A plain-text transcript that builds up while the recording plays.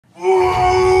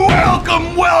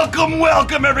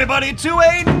Welcome everybody to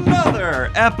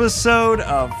another episode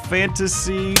of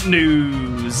Fantasy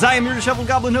News. I am your disheveled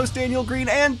goblin host Daniel Green,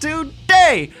 and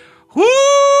today,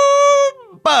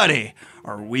 buddy,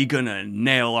 are we gonna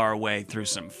nail our way through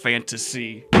some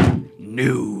fantasy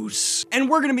news. And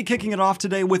we're gonna be kicking it off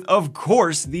today with, of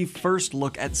course, the first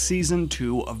look at Season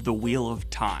 2 of the Wheel of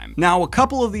Time. Now, a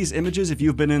couple of these images, if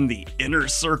you've been in the inner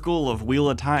circle of Wheel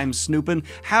of Time snooping,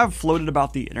 have floated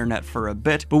about the internet for a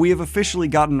bit, but we have officially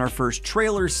gotten our first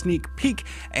trailer sneak peek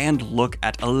and look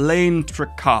at Elaine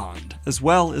Tricond, as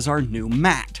well as our new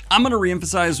Matt. I'm gonna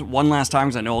reemphasize one last time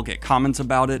because I know I'll get comments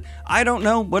about it. I don't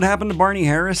know what happened to Barney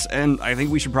Harris, and I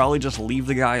think we should probably just leave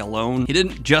the guy alone. He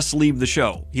didn't just leave the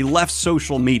show, he left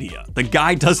social media. The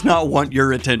guy does not want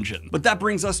your attention. But that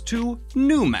brings us to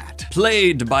new Matt,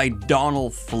 played by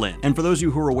Donald Flynn. And for those of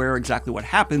you who are aware exactly what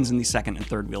happens in the second and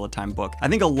third Wheel of Time book, I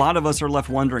think a lot of us are left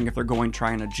wondering if they're going to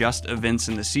try and adjust events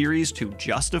in the series to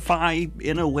justify,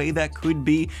 in a way that could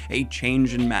be, a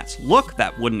change in Matt's look.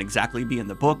 That wouldn't exactly be in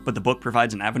the book, but the book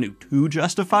provides an avenue to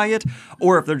justify it.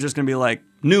 Or if they're just gonna be like,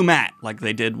 new Matt, like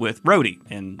they did with Rhodey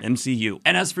in MCU.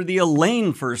 And as for the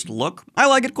Elaine first look, I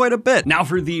like it quite a bit. Now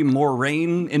for the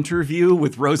Moraine interview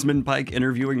with Rosamund Pike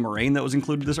interviewing Moraine that was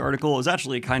included in this article is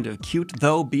actually kind of cute,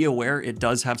 though be aware it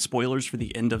does have spoilers for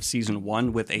the end of Season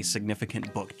 1 with a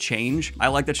significant book change. I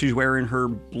like that she's wearing her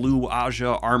blue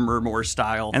Aja armor more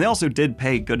style, and they also did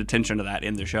pay good attention to that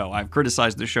in the show. I've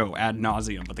criticized the show ad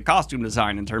nauseum, but the costume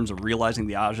design in terms of realizing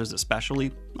the Ajas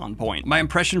especially, on point. My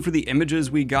impression for the images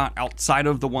we got outside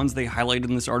of the ones they highlighted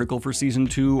in this article for Season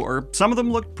 2 are some of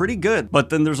them look pretty good, but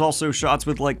then there's also shots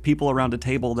with like people around a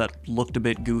table that looked a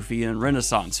bit goofy and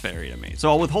Renaissance fairy to me. So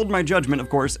I'll withhold my judgment, of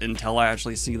course, until I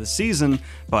actually see the season,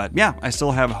 but yeah, I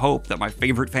still have hope that my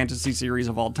favorite fantasy series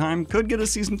of all time could get a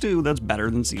Season 2 that's better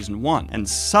than Season 1. And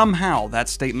somehow that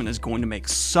statement is going to make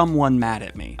someone mad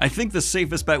at me. I think the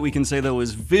safest bet we can say though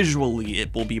is visually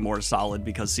it will be more solid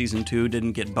because Season 2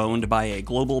 didn't get boned by a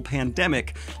global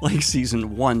pandemic like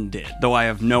Season 1 did. Though I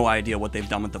have no idea what they've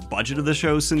done with the budget of the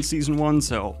show since Season 1,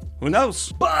 so who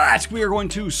knows? But we are going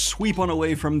to sweep on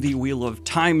away from the Wheel of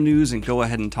Time news and go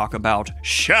ahead and talk about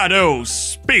Shadow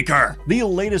Speaker, the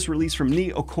latest release from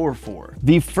Okorafor,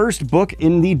 the first book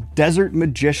in the Desert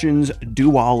Magician's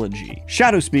duology.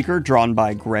 Shadow Speaker, drawn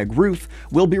by Greg Ruth,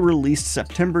 will be released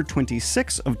September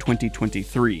 26 of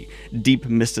 2023. Deep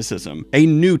mysticism, a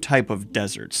new type of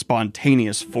desert,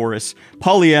 spontaneous forests,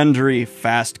 polyandry,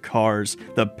 fast cars,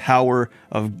 the power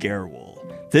of Gerwol.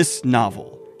 This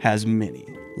novel has many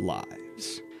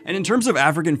lives. And in terms of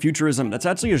African futurism, that's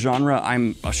actually a genre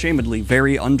I'm ashamedly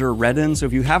very underread in, so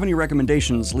if you have any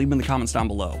recommendations, leave them in the comments down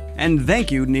below. And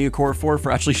thank you, Neocore4,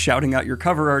 for actually shouting out your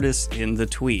cover artist in the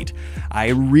tweet. I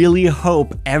really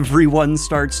hope everyone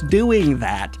starts doing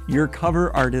that. Your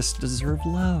cover artists deserve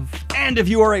love. And if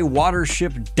you are a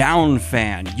Watership Down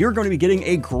fan, you're going to be getting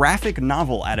a graphic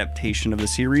novel adaptation of the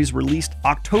series released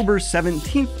October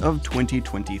 17th of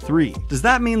 2023. Does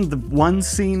that mean the one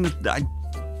scene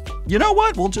you know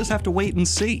what? We'll just have to wait and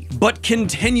see. But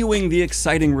continuing the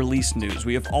exciting release news,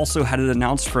 we have also had it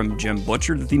announced from Jim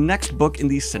Butcher that the next book in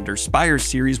the Cinder Spires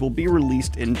series will be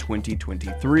released in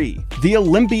 2023. The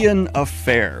Olympian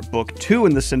Affair, Book 2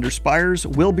 in the Cinder Spires,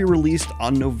 will be released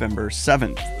on November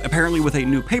 7th, apparently with a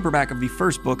new paperback of the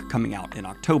first book coming out in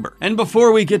October. And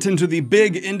before we get into the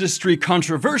big industry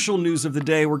controversial news of the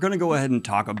day, we're gonna go ahead and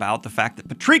talk about the fact that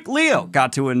Patrick Leo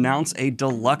got to announce a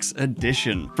deluxe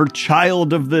edition for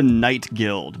Child of the Night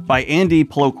Guild by Andy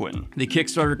Ploquin. The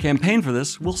Kickstarter campaign for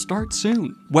this will start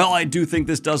soon. Well, I do think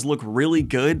this does look really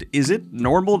good. Is it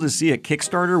normal to see a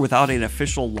Kickstarter without an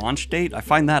official launch date? I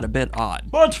find that a bit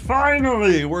odd. But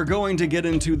finally, we're going to get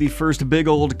into the first big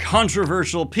old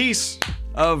controversial piece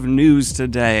of news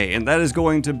today, and that is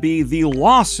going to be the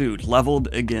lawsuit leveled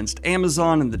against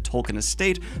Amazon and the Tolkien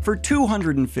estate for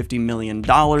 $250 million,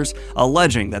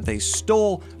 alleging that they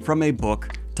stole from a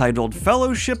book titled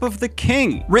Fellowship of the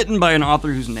King, written by an author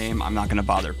whose name I'm not going to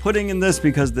bother putting in this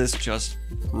because this just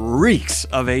reeks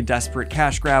of a desperate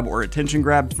cash grab or attention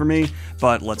grab for me,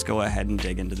 but let's go ahead and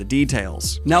dig into the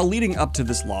details. Now, leading up to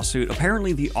this lawsuit,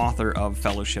 apparently the author of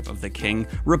Fellowship of the King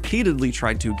repeatedly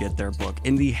tried to get their book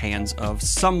in the hands of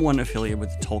someone affiliated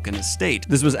with the Tolkien estate.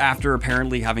 This was after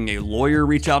apparently having a lawyer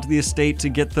reach out to the estate to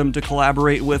get them to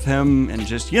collaborate with him and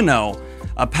just, you know,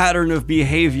 a pattern of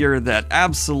behavior that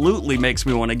absolutely makes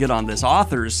me want to get on this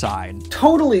author's side.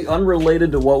 Totally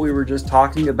unrelated to what we were just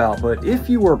talking about, but if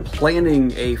you were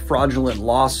planning a fraudulent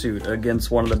lawsuit against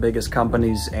one of the biggest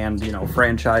companies and, you know,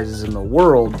 franchises in the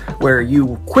world, where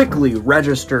you quickly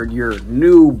registered your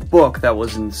new book that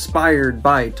was inspired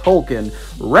by Tolkien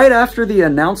right after the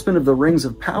announcement of the Rings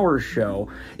of Power show,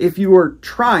 if you were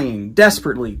trying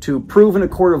desperately to prove in a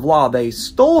court of law they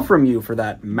stole from you for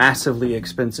that massively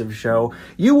expensive show,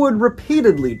 you would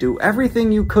repeatedly do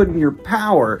everything you could in your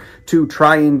power to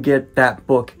try and get that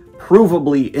book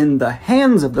provably in the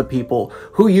hands of the people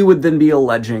who you would then be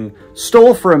alleging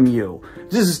stole from you.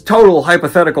 This is total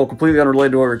hypothetical, completely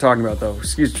unrelated to what we were talking about, though.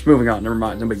 Excuse, moving on, never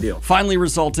mind, no big deal. Finally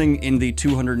resulting in the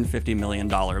 $250 million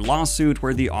lawsuit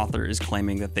where the author is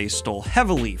claiming that they stole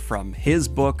heavily from his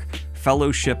book,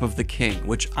 Fellowship of the King,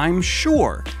 which I'm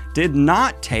sure did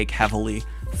not take heavily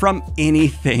from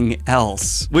anything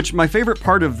else. Which, my favorite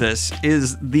part of this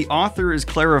is the author is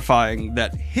clarifying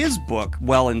that his book,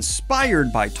 while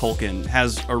inspired by Tolkien,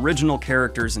 has original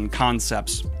characters and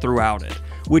concepts throughout it,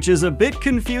 which is a bit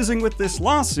confusing with this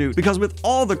lawsuit because with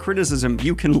all the criticism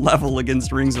you can level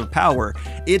against Rings of Power,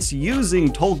 it's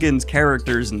using Tolkien's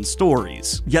characters and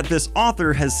stories. Yet this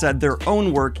author has said their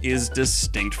own work is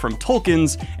distinct from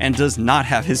Tolkien's and does not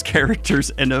have his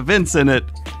characters and events in it.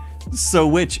 So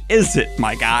which is it,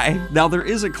 my guy? Now, there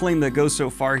is a claim that goes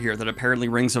so far here that apparently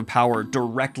Rings of Power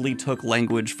directly took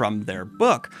language from their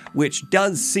book, which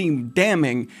does seem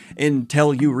damning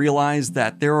until you realize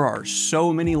that there are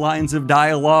so many lines of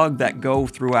dialogue that go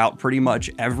throughout pretty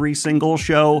much every single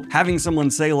show. Having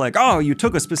someone say like, oh, you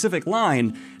took a specific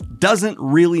line, doesn't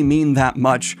really mean that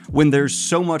much when there's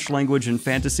so much language in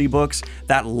fantasy books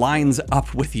that lines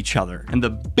up with each other. And the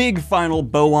big final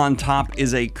bow on top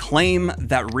is a claim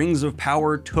that Rings of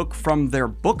Power took from their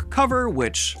book cover,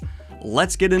 which,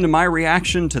 let's get into my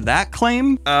reaction to that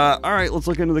claim. All right, let's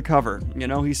look into the cover. You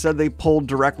know, he said they pulled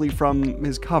directly from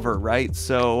his cover, right?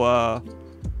 So,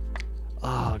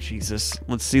 oh, Jesus.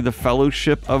 Let's see the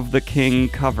Fellowship of the King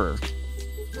cover.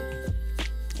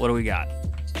 What do we got?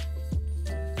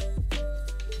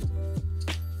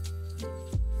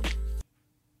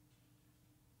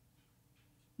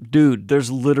 Dude, there's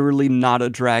literally not a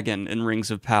dragon in Rings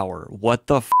of Power. What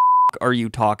the f are you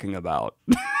talking about?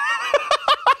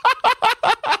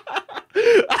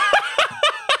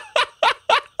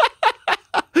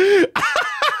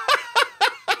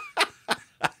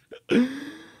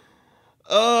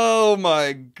 Oh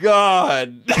my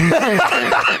god.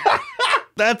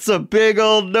 That's a big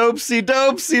old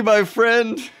nopesy-dopesy, my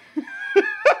friend.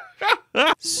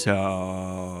 So,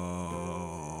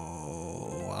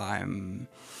 I'm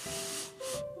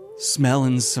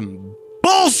smelling some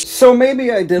bullshit. So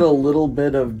maybe I did a little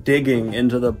bit of digging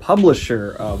into the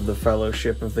publisher of the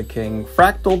Fellowship of the King,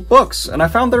 Fractal Books, and I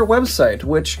found their website,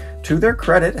 which, to their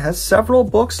credit, has several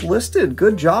books listed.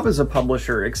 Good job as a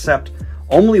publisher, except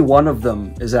only one of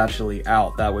them is actually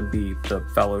out. That would be the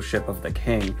Fellowship of the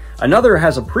King. Another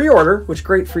has a pre-order, which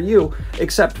great for you,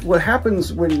 except what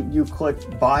happens when you click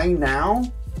buy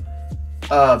now,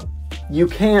 you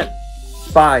can't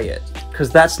buy it, because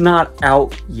that's not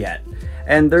out yet.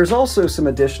 And there's also some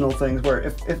additional things where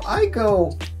if I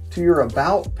go to your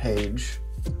About page,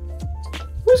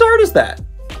 whose art is that?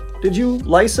 Did you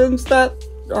license that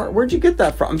art? Where'd you get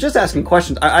that from? I'm just asking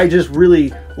questions. I just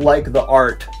really like the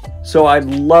art, so I'd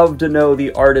love to know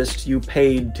the artist you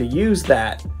paid to use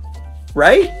that,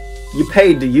 right? You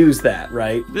paid to use that,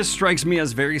 right? This strikes me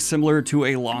as very similar to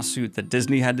a lawsuit that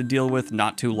Disney had to deal with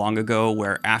not too long ago,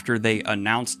 where after they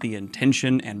announced the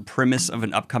intention and premise of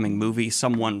an upcoming movie,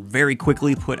 someone very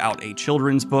quickly put out a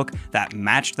children's book that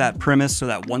matched that premise so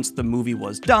that once the movie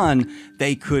was done,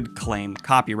 they could claim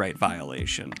copyright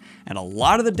violation. And a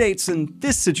lot of the dates in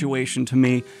this situation, to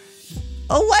me,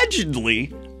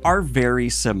 allegedly, are very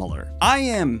similar. I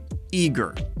am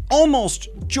eager, almost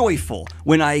joyful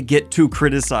when I get to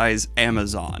criticize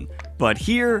Amazon, but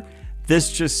here,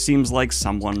 this just seems like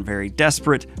someone very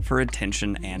desperate for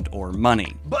attention and or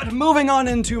money. But moving on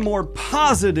into more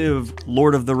positive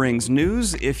Lord of the Rings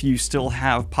news, if you still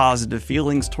have positive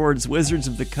feelings towards Wizards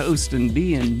of the Coast and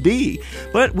D&D,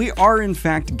 but we are in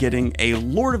fact getting a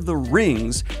Lord of the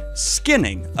Rings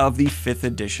skinning of the 5th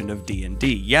edition of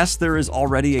D&D. Yes, there is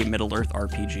already a Middle-earth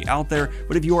RPG out there,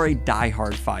 but if you are a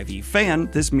diehard 5e fan,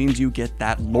 this means you get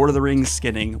that Lord of the Rings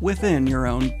skinning within your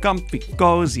own comfy,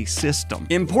 cozy system.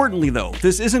 Importantly though, though,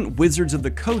 this isn't Wizards of the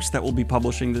Coast that will be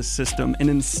publishing this system, and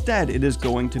instead it is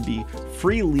going to be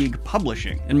Free League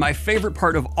Publishing. And my favorite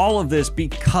part of all of this,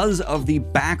 because of the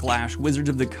backlash Wizards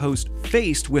of the Coast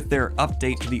faced with their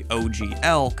update to the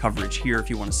OGL coverage here, if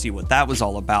you want to see what that was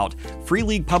all about, Free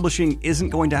League Publishing isn't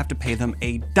going to have to pay them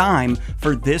a dime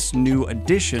for this new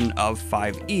edition of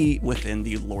 5e within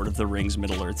the Lord of the Rings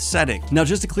Middle-earth setting. Now,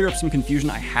 just to clear up some confusion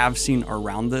I have seen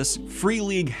around this, Free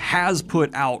League has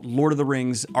put out Lord of the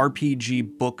Rings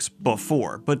RPG books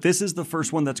before, but this is the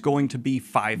first one that's going to be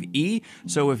 5e,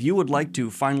 so if you would like to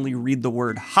finally read the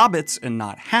word hobbits and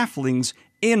not halflings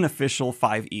in official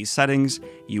 5e settings,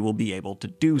 you will be able to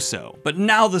do so. But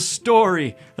now the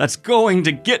story that's going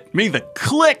to get me the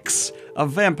clicks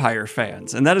of vampire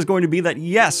fans, and that is going to be that,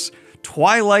 yes,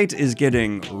 Twilight is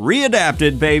getting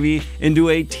readapted, baby, into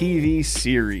a TV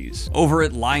series. Over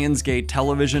at Lionsgate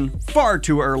Television, far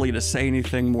too early to say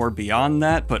anything more beyond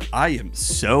that, but I am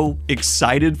so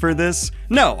excited for this.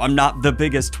 No, I'm not the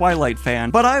biggest Twilight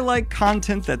fan, but I like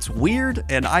content that's weird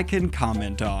and I can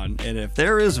comment on. And if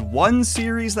there is one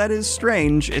series that is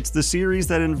strange, it's the series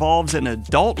that involves an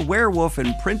adult werewolf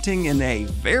imprinting in a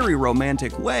very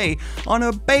romantic way on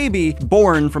a baby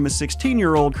born from a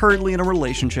 16-year-old currently in a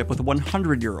relationship with a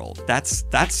 100-year-old.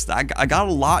 I got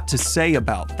a lot to say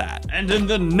about that. And in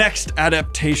the next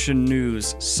adaptation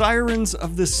news, Sirens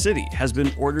of the City has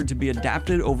been ordered to be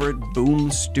adapted over at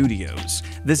Boom Studios.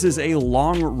 This is a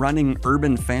long-running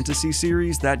urban fantasy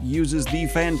series that uses the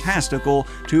fantastical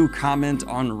to comment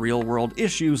on real-world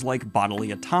issues like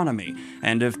bodily autonomy.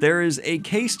 And if there is a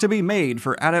case to be made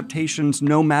for adaptations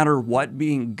no matter what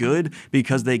being good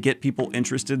because they get people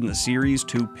interested in the series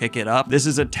to pick it up, this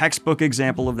is a textbook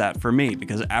example of that for me,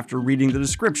 because after reading the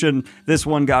description, this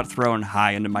one got thrown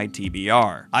high into my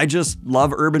TBR. I just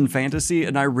love urban fantasy,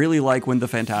 and I really like when the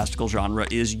fantastical genre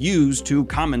is used to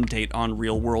commentate on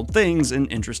real-world things in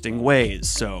interesting ways,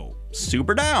 so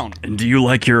super down. And do you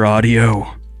like your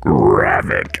audio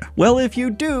graphic? Well, if you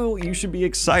do, you should be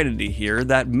excited to hear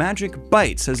that Magic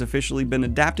Bites has officially been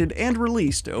adapted and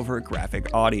released over at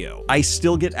Graphic Audio. I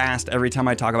still get asked every time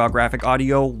I talk about graphic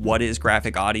audio, what is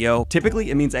graphic audio?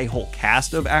 Typically, it means a whole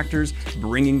cast of actors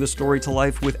bringing the story to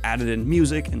life with added in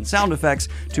music and sound effects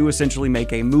to essentially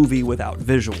make a movie without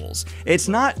visuals. It's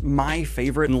not my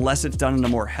favorite unless it's done in a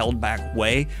more held back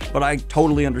way, but I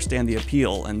totally understand the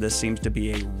appeal, and this seems to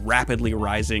be a rapidly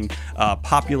rising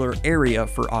popular area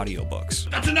for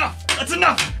audiobooks. That's enough! That's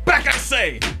enough! Back, I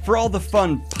say! For all the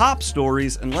fun pop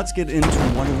stories, and let's get into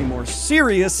one of the more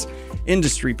serious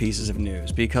industry pieces of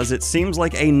news, because it seems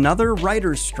like another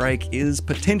writer's strike is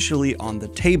potentially on the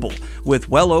table, with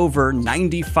well over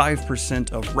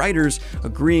 95% of writers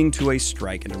agreeing to a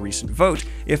strike in a recent vote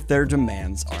if their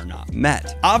demands are not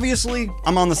met. Obviously,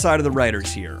 I'm on the side of the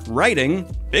writers here.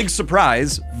 Writing, big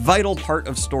surprise, vital part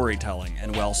of storytelling,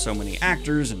 and while so many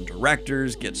actors and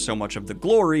directors get so much of the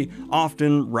glory,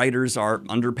 often writers are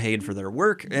underpaid for their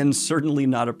work and certainly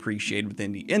not appreciated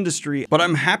within the industry. But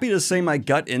I'm happy to say my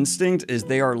gut instinct is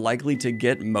they are likely to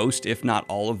get most, if not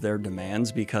all, of their demands,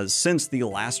 because since the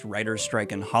last writer's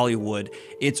strike in Hollywood,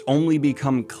 it's only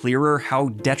become clearer how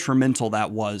detrimental that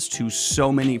was to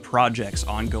so many projects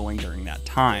ongoing during that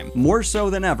time. More so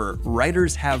than ever,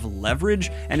 writers have leverage,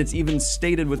 and it's even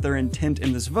stated with their intent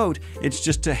in this vote, it's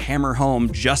just to hammer home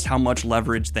just how much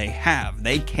leverage they have.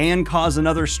 They can cause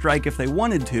another strike if they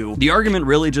wanted to. The argument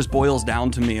really just boils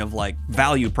down to me of like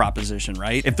value proposition,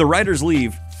 right? If the writers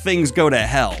leave, things go to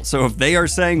hell. So if they are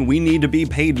saying we need to be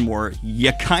paid more,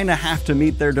 you kind of have to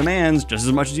meet their demands just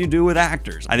as much as you do with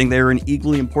actors. I think they are an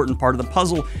equally important part of the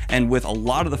puzzle, and with a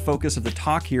lot of the focus of the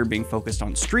talk here being focused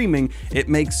on streaming, it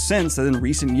makes sense that in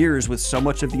recent years, with so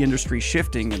much of the industry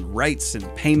shifting and rights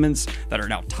and payments that are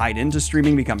now tied into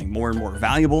streaming becoming more and more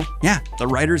valuable, yeah, the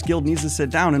Writers Guild needs to sit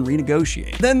down and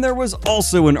renegotiate. Then there was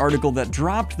also an article that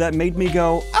dropped that made me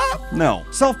go, no.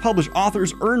 Self-published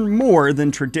authors earn more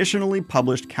than traditionally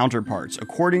published counterparts,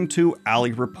 according to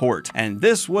Ali Report. And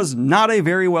this was not a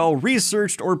very well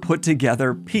researched or put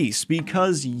together piece,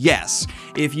 because yes,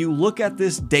 if you look at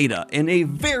this data in a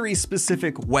very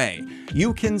specific way,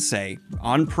 you can say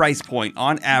on price point,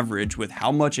 on average, with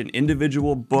how much an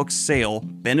individual book sale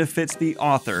benefits the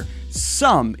author,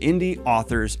 some indie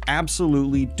authors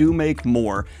absolutely do make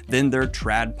more than their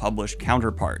trad published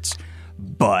counterparts.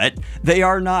 But they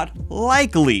are not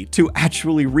likely to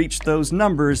actually reach those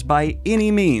numbers by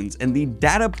any means, and the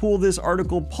data pool this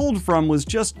article pulled from was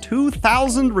just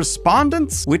 2,000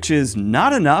 respondents, which is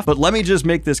not enough. But let me just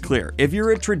make this clear. If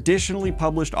you're a traditionally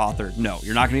published author, no,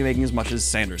 you're not going to be making as much as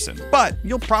Sanderson, but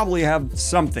you'll probably have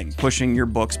something pushing your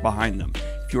books behind them.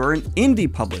 If if you're an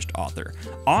indie published author,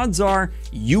 odds are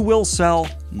you will sell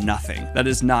nothing. That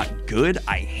is not good.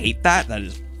 I hate that. That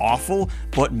is awful,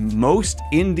 but most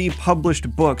indie published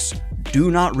books do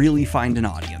not really find an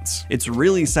audience. It's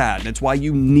really sad, and it's why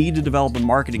you need to develop a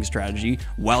marketing strategy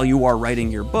while you are writing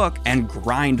your book and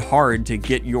grind hard to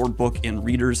get your book in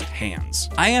readers' hands.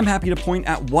 I am happy to point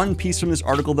at one piece from this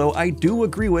article, though, I do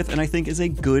agree with and I think is a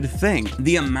good thing.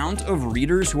 The amount of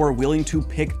readers who are willing to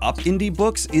pick up indie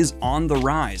books is on the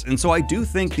rise, and so I do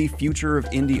think the future of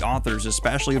indie authors,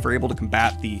 especially if we're able to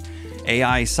combat the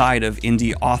AI side of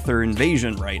indie author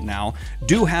invasion right now,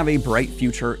 do have a bright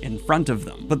future in front of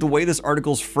them. But the way this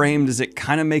article's framed is it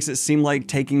kind of makes it seem like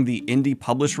taking the indie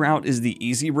publish route is the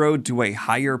easy road to a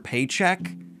higher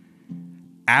paycheck.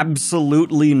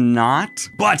 Absolutely not.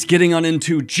 But getting on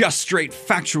into just straight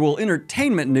factual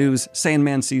entertainment news,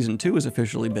 Sandman Season 2 has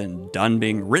officially been done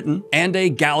being written, and a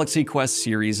Galaxy Quest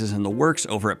series is in the works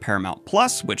over at Paramount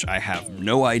Plus, which I have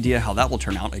no idea how that will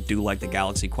turn out. I do like the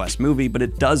Galaxy Quest movie, but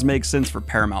it does make sense for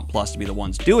Paramount Plus to be the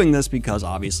ones doing this because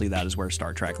obviously that is where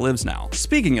Star Trek lives now.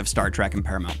 Speaking of Star Trek and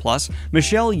Paramount Plus,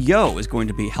 Michelle Yeoh is going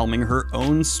to be helming her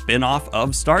own spin-off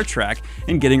of Star Trek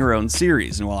and getting her own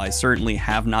series, and while I certainly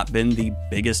have not been the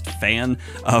biggest fan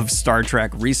of Star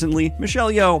Trek recently, Michelle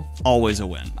Yeoh, always a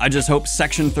win. I just hope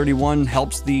Section 31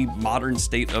 helps the modern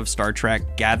state of Star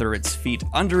Trek gather its feet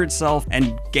under itself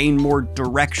and gain more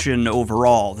direction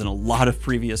overall than a lot of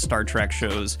previous Star Trek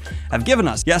shows have given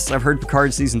us. Yes, I've heard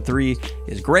Picard Season 3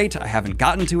 is great. I haven't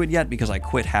gotten to it yet because I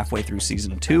quit halfway through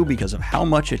Season 2 because of how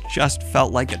much it just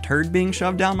felt like a turd being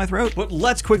shoved down my throat. But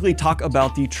let's quickly talk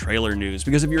about the trailer news,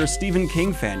 because if you're a Stephen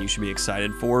King fan, you should be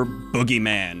excited for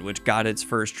Boogeyman, which got its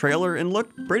first trailer and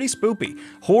looked pretty spoopy.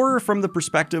 Horror from the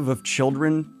perspective of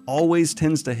children always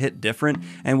tends to hit different,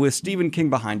 and with Stephen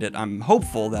King behind it, I'm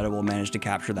hopeful that it will manage to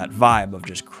capture that vibe of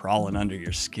just crawling under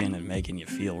your skin and making you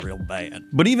feel real bad.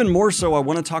 But even more so, I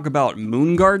want to talk about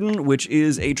Moon Garden, which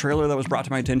is a trailer that was brought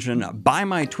to my attention by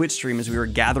my Twitch stream as we were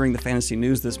gathering the fantasy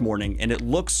news this morning, and it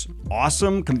looks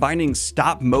awesome, combining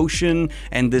stop motion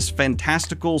and this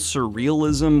fantastical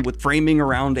surrealism with framing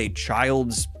around a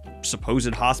child's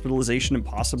supposed hospitalization and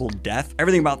possible death.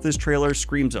 Everything about this trailer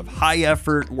screams of high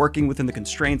effort, working within the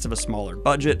constraints of a smaller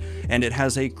budget, and it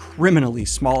has a criminally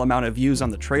small amount of views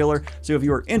on the trailer, so if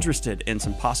you are interested in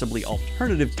some possibly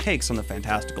alternative takes on the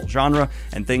fantastical genre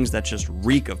and things that just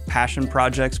reek of passion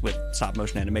projects with stop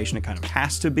motion animation, it kind of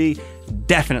has to be,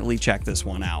 definitely check this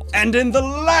one out. And in the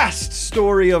last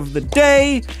story of the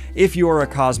day, if you're a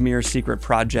Cosmere secret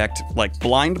project like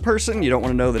blind person, you don't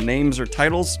want to know the names or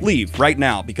titles, leave right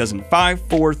now, because in 5,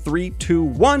 4, 3, 2,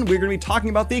 1, we're going to be talking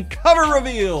about the cover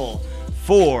reveal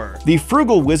for The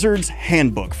Frugal Wizard's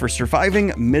Handbook for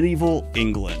Surviving Medieval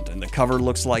England. And the cover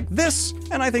looks like this,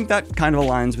 and I think that kind of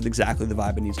aligns with exactly the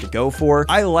vibe it needs to go for.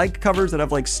 I like covers that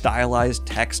have like stylized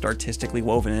text artistically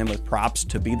woven in with props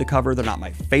to be the cover. They're not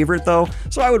my favorite though,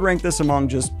 so I would rank this among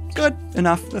just good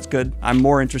enough. That's good. I'm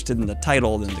more interested in the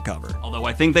title than the cover. Although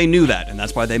I think they knew that, and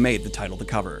that's why they made the title the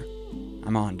cover.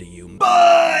 I'm on to you.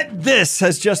 But this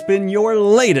has just been your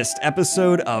latest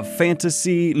episode of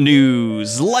Fantasy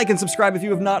News. Like and subscribe if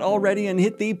you have not already, and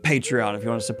hit the Patreon if you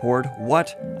want to support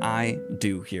what I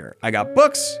do here. I got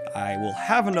books, I will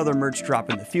have another merch drop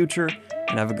in the future,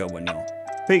 and have a good one, y'all.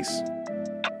 Peace.